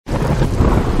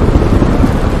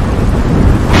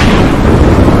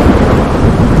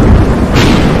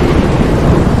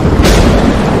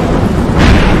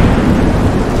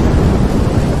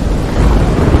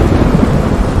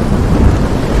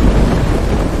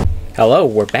Hello,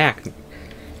 we're back.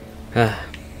 That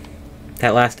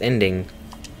last ending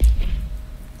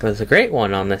was a great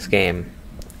one on this game.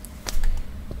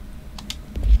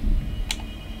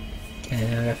 Okay,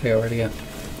 now I gotta figure out where to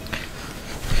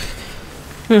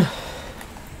go.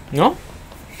 No?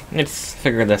 Let's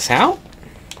figure this out.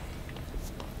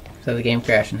 So the game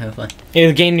crashing, hopefully. Yeah,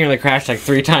 the game nearly crashed like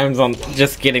 3 times on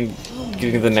just getting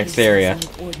to the next area.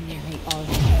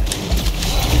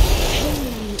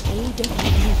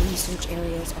 Research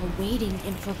areas are waiting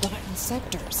in forgotten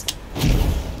sectors.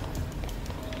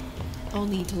 I'll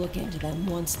need to look into them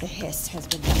once the hiss has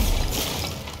been done.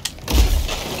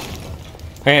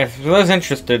 Okay, for those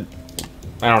interested,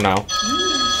 I don't know.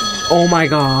 Oh my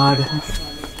god.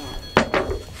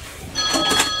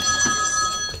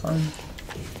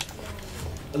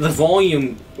 The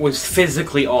volume was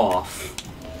physically off.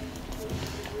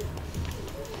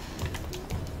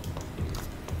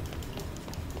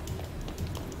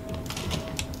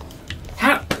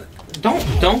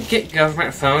 Don't get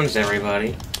government phones,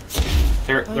 everybody.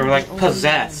 They're like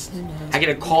possessed. I get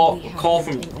a call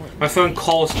from my phone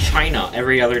calls China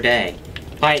every other day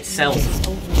by itself.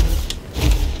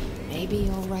 Maybe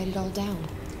I'll write it all down.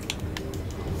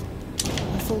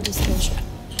 In full disclosure.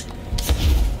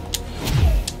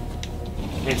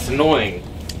 It's annoying.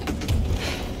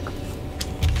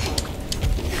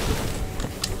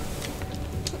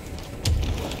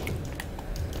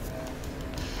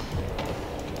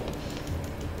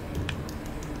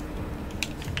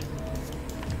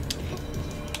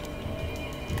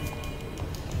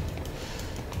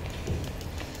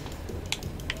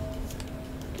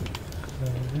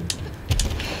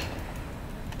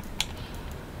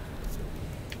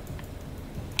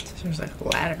 There's like a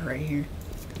ladder right here.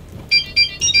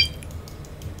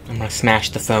 I'm gonna smash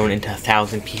the phone into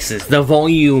 1,000 pieces. The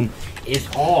volume is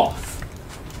off.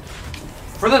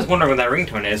 For those wondering what that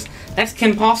ringtone is, that's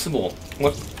Kim Possible.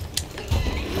 What?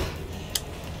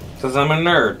 Says I'm a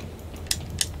nerd.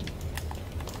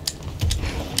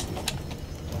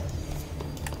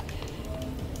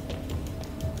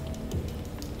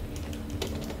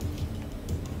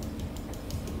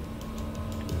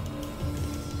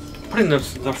 Putting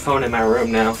the phone in my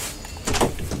room now.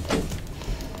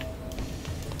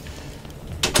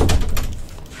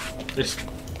 Just,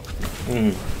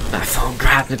 that phone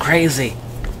drives me crazy.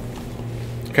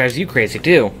 Drives you crazy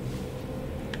too.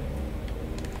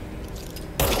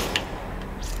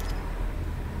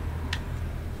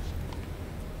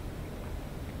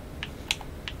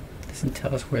 Doesn't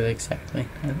tell us where exactly.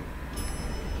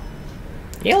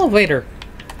 The elevator.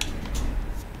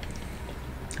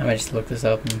 I might just look this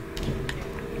up and...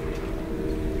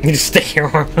 You just stick your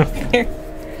arm up there.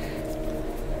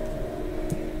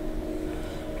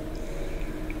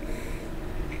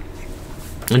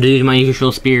 And to do my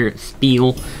usual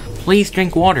spiel, please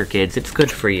drink water, kids. It's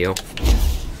good for you.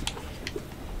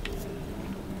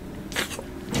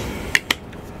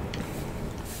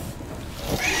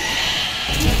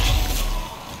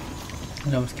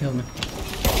 It almost killed me.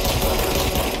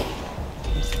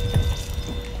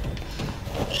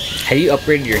 Have you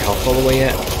upgraded your health all the way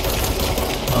yet?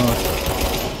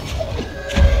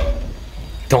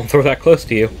 Don't throw that close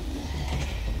to you.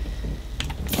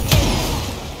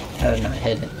 How did not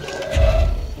hit it?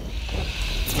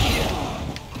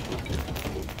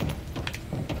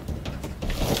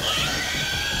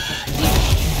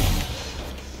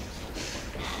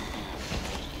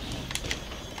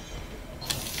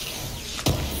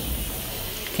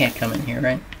 Can't come in here,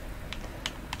 right?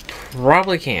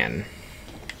 Probably can.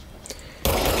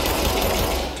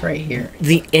 It's right here.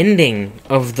 The ending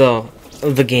of the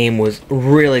game was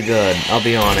really good, I'll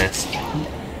be honest.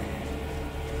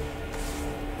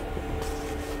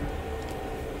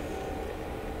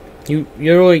 You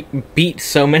really beat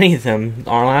so many of them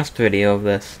our last video of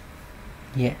this.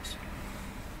 Yes.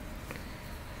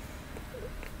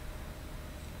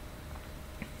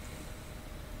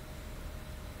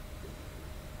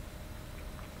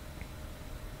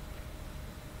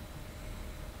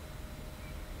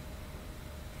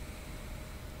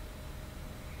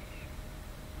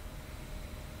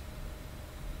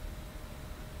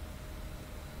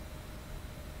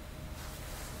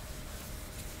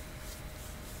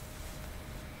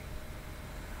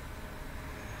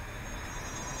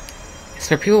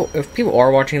 So if people are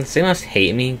watching this, they must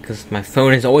hate me because my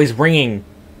phone is always ringing.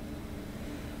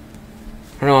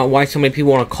 I don't know why so many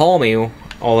people want to call me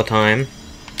all the time.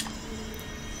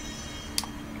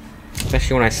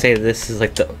 Especially when I say this is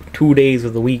like the 2 days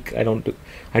of the week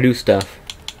I do stuff.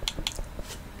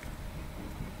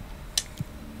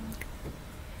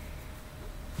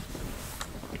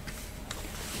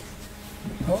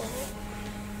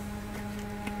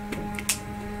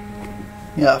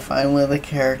 Yeah, find one of the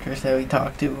characters that we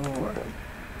talked to before.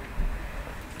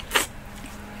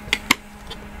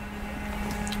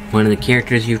 One of the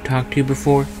characters you've talked to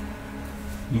before?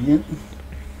 Yep.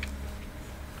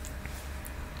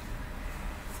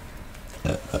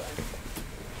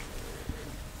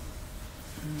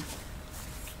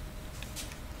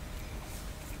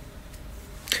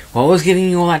 What was giving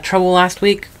you all that trouble last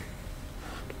week?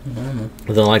 I don't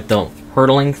know. The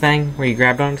hurdling thing where you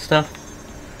grabbed onto stuff?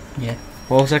 Yeah.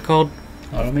 What was that called?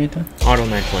 Automaton?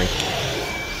 Automatically.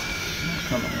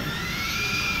 Come on.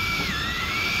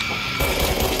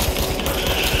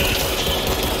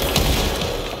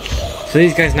 So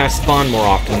these guys now spawn more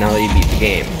often now that you beat the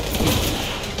game.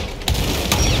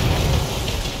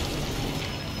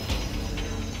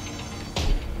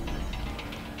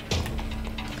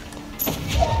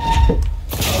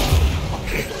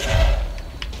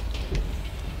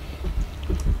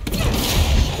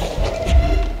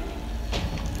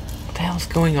 What the hell's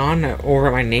going on over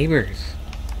at my neighbors?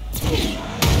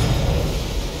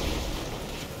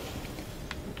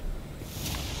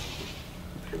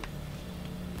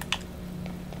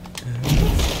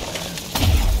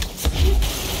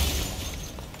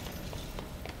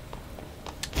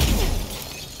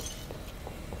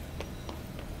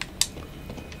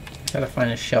 Gotta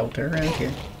find a shelter around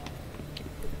here.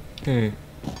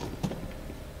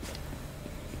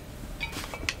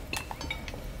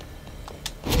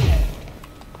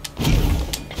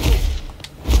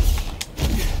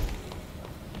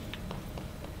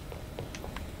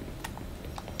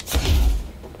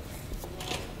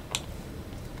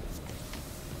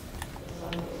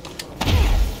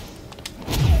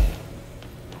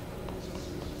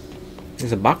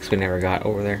 There's a box we never got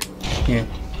over there. Yeah.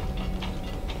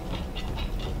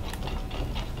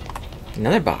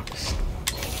 Another box.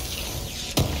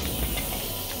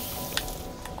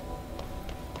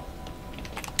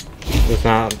 That's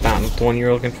not the one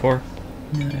you're looking for?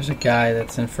 Yeah, there's a guy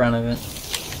that's in front of it.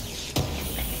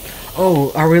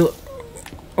 Oh, are we...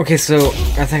 Okay, so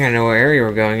I think I know what area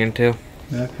we're going into.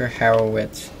 Look for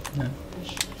Harowitz. No.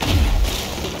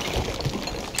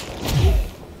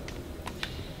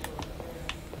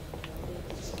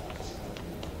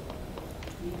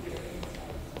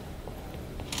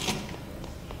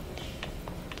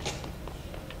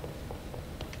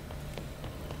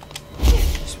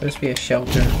 Supposed to be a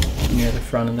shelter near the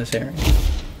front of this area.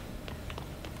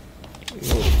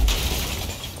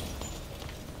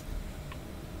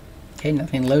 Okay,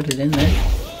 nothing loaded in there.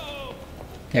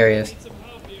 There he is.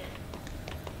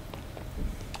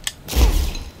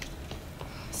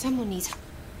 Someone needs...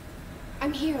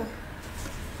 I'm here.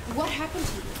 What happened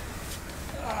to you?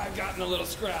 I got in a little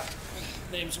scrap.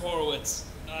 Name's Horowitz.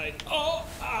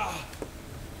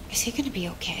 Is he gonna be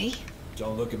okay?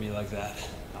 Don't look at me like that.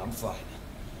 I'm fine.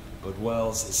 But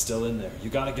Wells is still in there.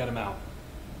 You gotta get him out.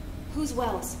 Who's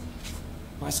Wells?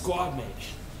 My squad mate.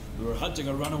 We were hunting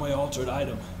a runaway altered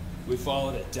item. We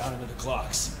followed it down into the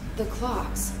clocks. The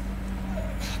clocks.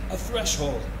 A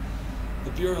threshold.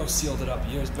 The Bureau sealed it up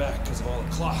years back because of all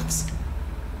the clocks.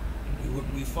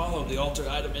 We followed the altered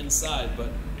item inside, but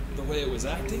the way it was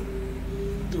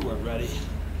acting, we weren't ready.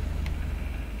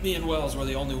 Me and Wells were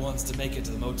the only ones to make it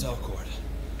to the motel court.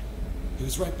 He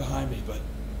was right behind me, but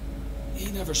he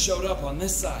never showed up on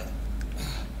this side.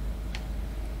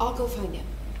 I'll go find him.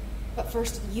 But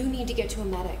first, you need to get to a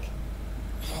medic.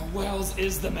 Wells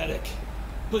is the medic.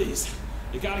 Please,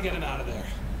 you gotta get him out of there.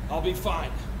 I'll be fine,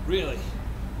 really.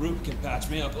 Roop can patch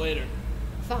me up later.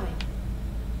 Fine.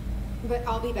 But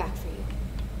I'll be back for you.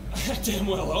 I damn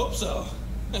well hope so.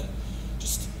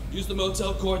 Just use the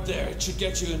motel cord there. It should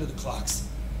get you into the clocks.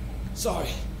 Sorry,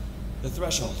 the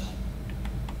threshold.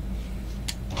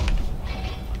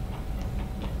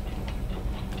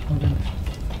 Hold on.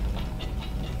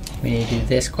 We need to do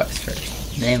this quest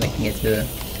first. Then we can get to the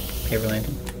paper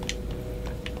lantern.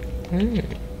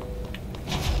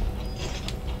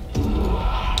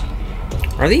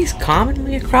 Are these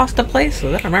commonly across the place?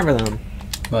 I don't remember them.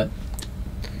 What?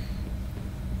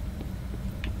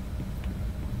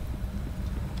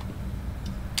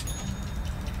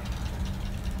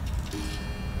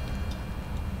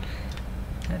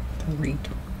 That read.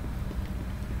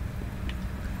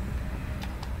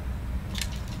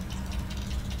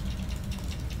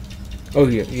 Oh,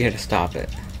 you had to stop it,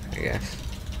 I guess.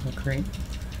 Oh, great.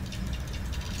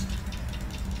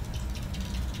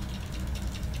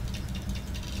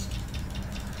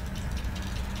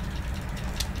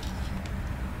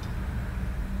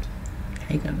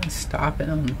 How you gonna stop it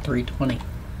on 320?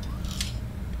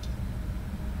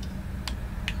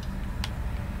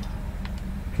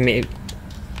 Maybe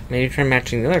try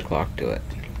matching the other clock to it.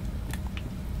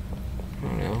 Oh.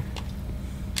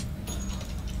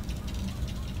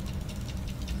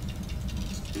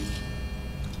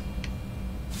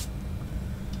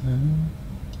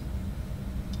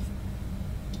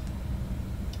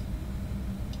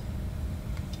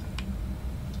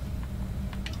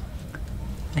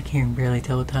 I can't barely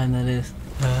tell what time that is.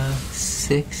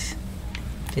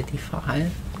 6:55. I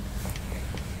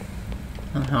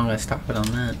don't know how I'm gonna stop it on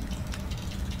that.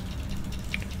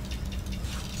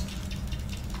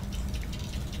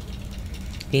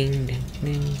 Ding ding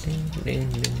ding ding ding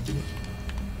ding.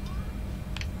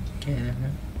 Okay, there we go.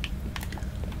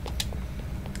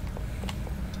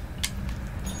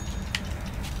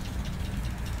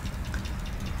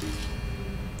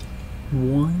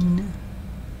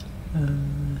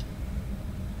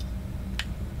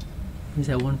 Is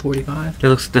that 1:45? It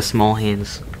looks like the small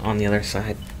hands on the other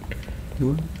side.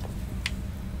 Oh,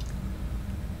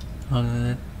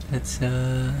 that's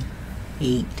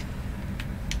 8:05.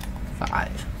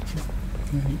 Right.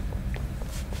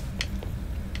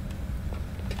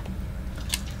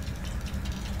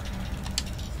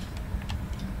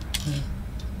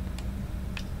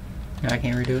 I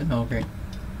can't redo it? Oh, great.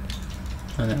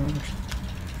 Oh, that works.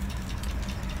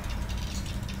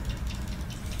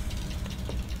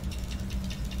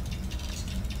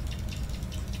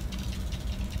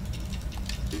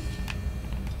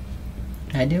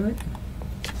 Did I do it?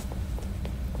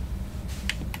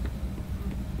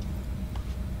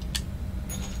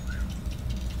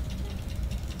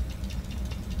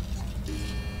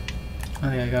 I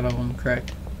think I got all of them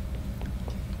correct.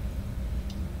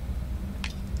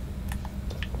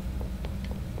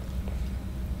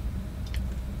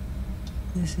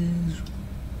 This is...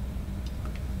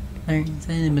 Is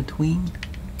that in between?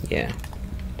 Yeah.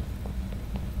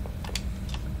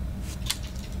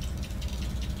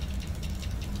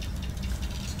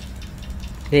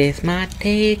 This might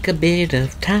take a bit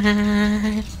of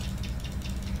time.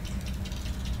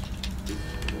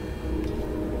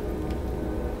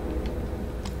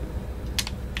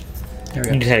 There we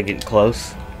go. You just had to get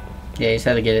close. Yeah, you just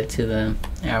had to get it to the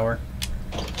hour.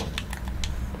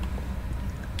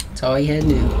 That's all you had to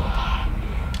do.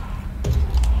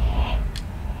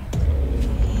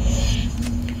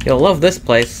 You'll love this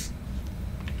place.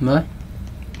 What?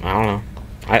 I don't know.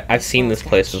 I've seen this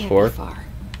place before.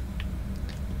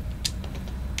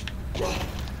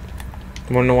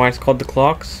 You wanna know why it's called the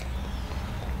Clocks?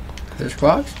 There's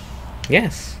clocks?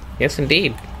 Yes. Yes,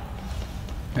 indeed.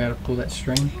 I gotta pull that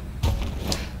string.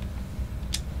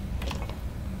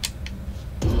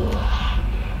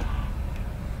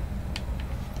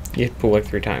 You have to pull like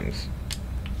 3 times.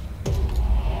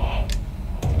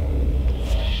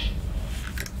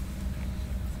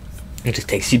 It just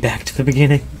takes you back to the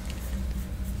beginning.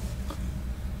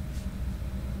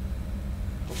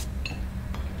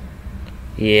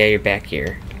 Yeah, you're back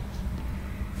here.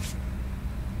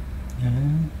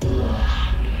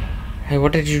 Hey,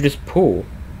 what did you just pull?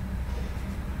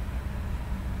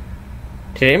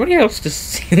 Did anybody else just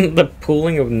see the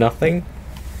pulling of nothing? I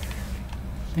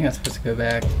think I'm supposed to go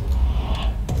back.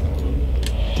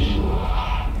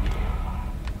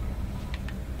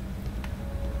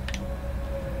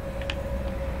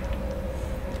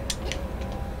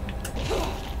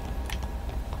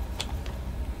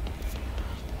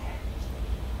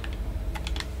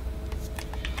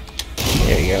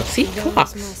 There you go. See, Those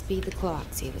clocks. must be the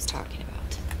clocks he was talking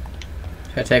about.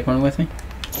 Should I take one with me?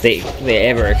 They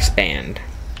ever expand.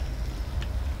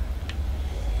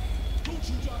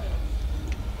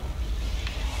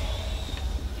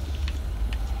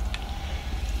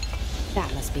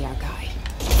 That must be our guide.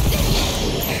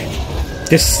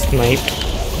 Just sniped.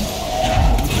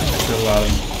 That's a lot of...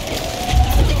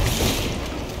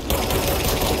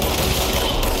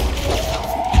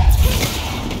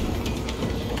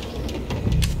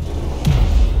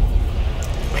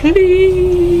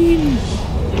 Clean.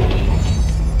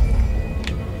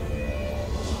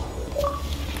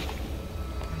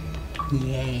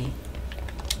 Yay.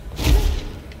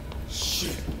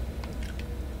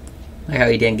 Like how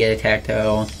he didn't get attacked at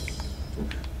all.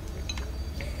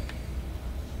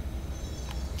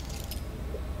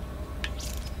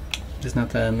 Is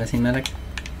not the missing medic?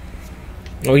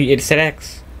 Oh, it said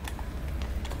X.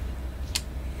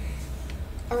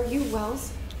 Are you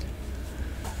Wells?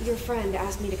 Your friend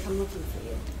asked me to come looking for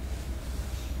you.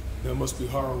 That must be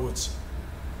Horowitz.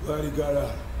 Glad he got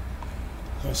out.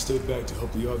 I stayed back to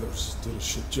help the others. Did a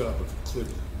shit job of it,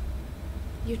 clearly.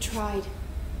 You tried.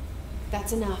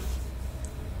 That's enough.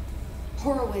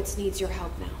 Horowitz needs your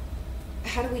help now.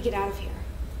 How do we get out of here?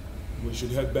 We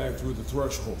should head back through the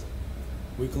threshold.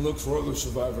 We can look for other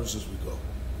survivors as we go.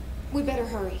 We better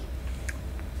hurry.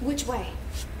 Which way?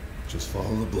 Just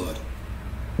follow the blood.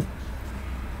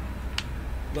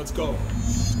 Let's go.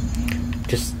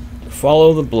 Just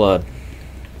follow the blood.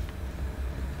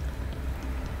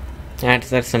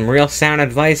 That's some real sound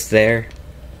advice there.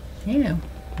 Yeah,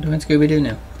 doing Scooby-Doo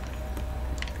now.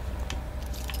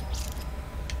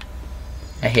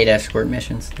 I hate escort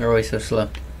missions. They're always so slow.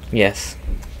 Yes.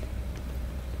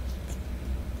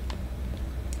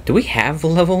 Do we have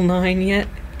level 9 yet?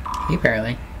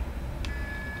 Apparently.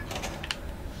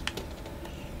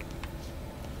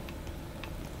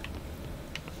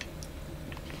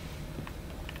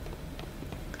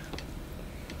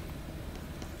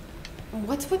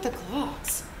 What's with the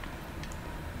clocks?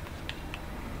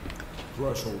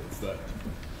 Threshold effect.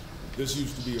 This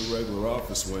used to be a regular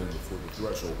office wing before the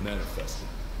threshold manifested.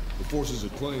 The forces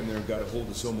that claimed there got a hold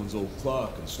of someone's old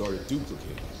clock and started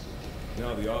duplicating.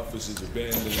 Now the office is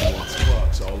abandoned and its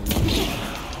clocks all over.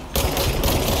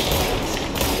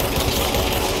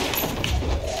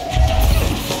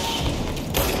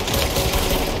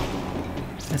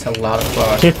 That's a lot of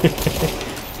clocks.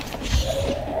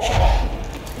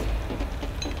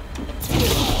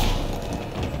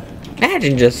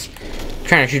 Imagine just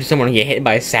trying to shoot someone and get hit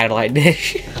by a satellite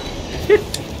dish.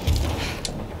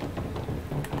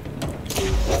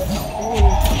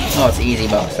 Oh, it's easy,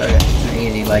 boss. Okay. It's an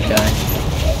easy, like, guy.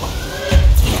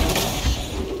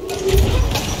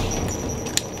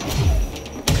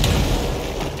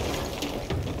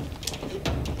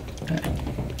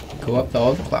 Alright. Go up to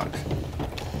all the clocks.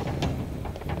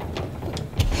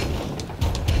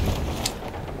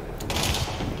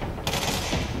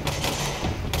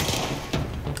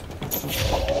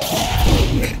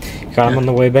 Got him on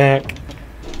the way back.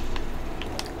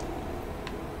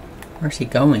 Where's he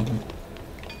going?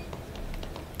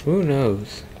 Who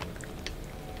knows?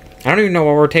 I don't even know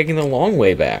why we're taking the long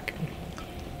way back.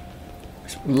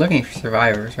 We're looking for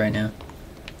survivors right now.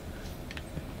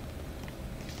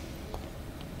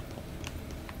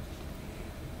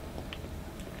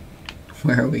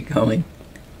 Where are we going?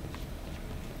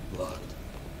 Locked.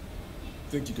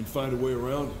 Think you can find a way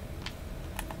around?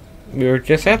 We were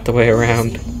just at the way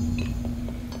around.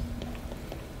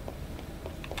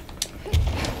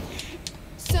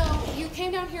 So, you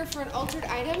came down here for an altered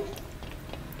item?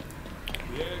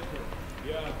 The anchor.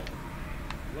 Yeah.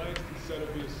 Langston said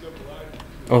it'd be a simple item.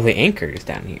 Oh, the anchor is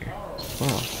down here. Wow.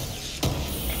 I've never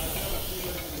seen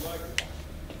anything like it.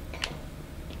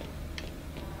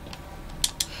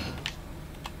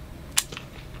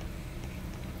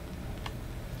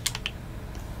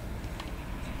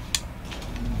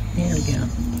 There we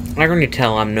go. I can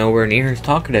tell I'm nowhere near as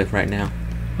talkative right now.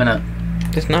 Why not?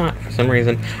 Just not, for some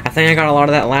reason. I think I got a lot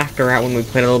of that laughter out when we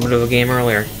played a little bit of a game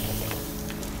earlier.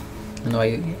 I know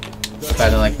you I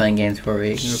don't like playing games before we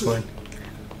record.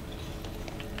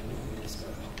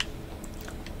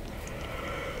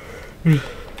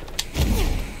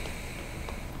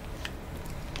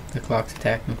 The clock's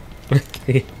attacking.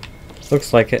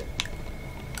 Looks like it.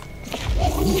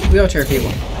 Wheelchair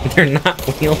people. They're not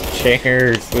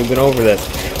wheelchairs. We've been over this.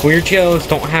 Wheelchairs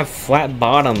don't have flat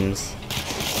bottoms.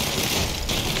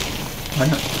 Why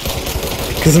not?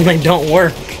 Because then they don't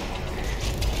work.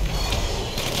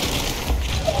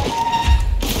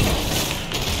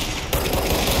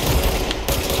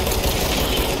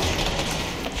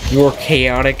 You're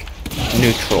chaotic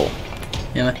neutral.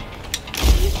 Am I?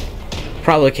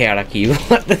 Probably chaotic evil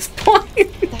at this point.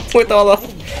 With all the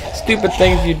stupid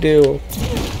things you do.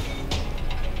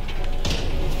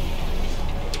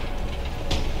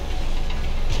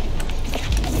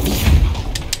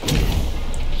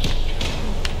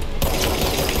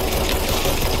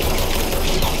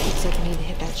 Looks like I need to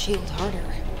hit that shield harder.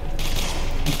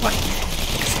 What?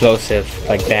 Explosive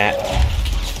like that.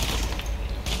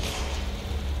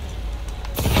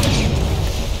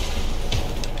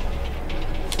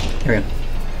 Here we go.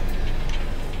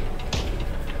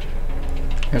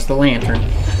 There's the lantern.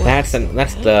 That's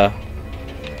the.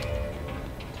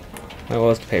 That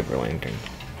was the paper lantern.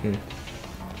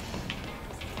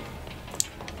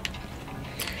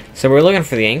 So we're looking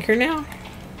for the anchor now?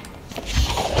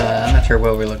 I'm not sure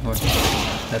what we're looking for.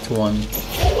 That's one.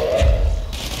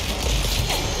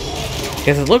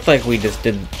 Because it looked like we just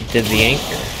did the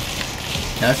anchor.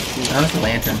 No, that's the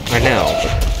lantern. I know,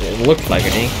 but it looked like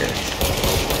an anchor.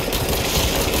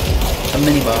 A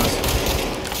mini boss.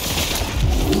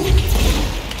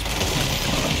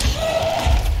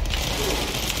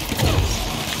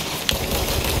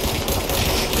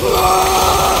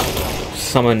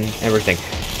 Summon everything.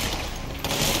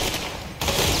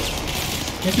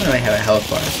 He doesn't really have a health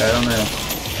bar, so I don't know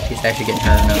if he's actually getting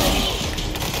hurt or not.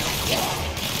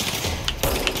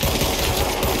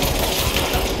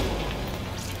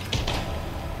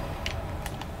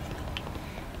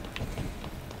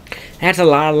 That's a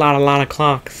lot of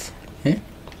clocks. Huh?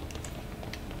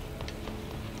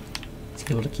 Is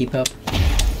he able to keep up?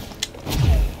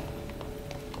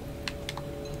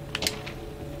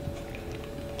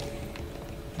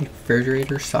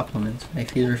 refrigerator supplements. They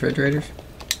feed refrigerators?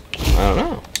 I don't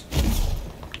know.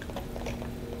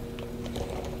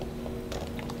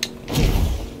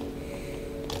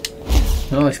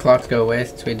 Well, these clocks go away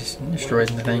since we just destroyed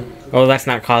the thing. Oh, that's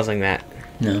not causing that.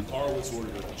 No. Horowitz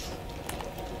ordered a control.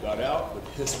 We got out, but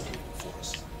his waiting for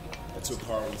us. I took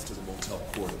Horowitz to the motel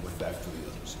court and went back for the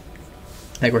others.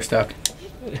 I think we're stuck.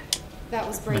 That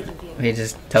was brave of you. He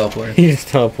just teleported. He just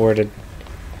teleported.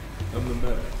 I'm the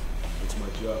medic.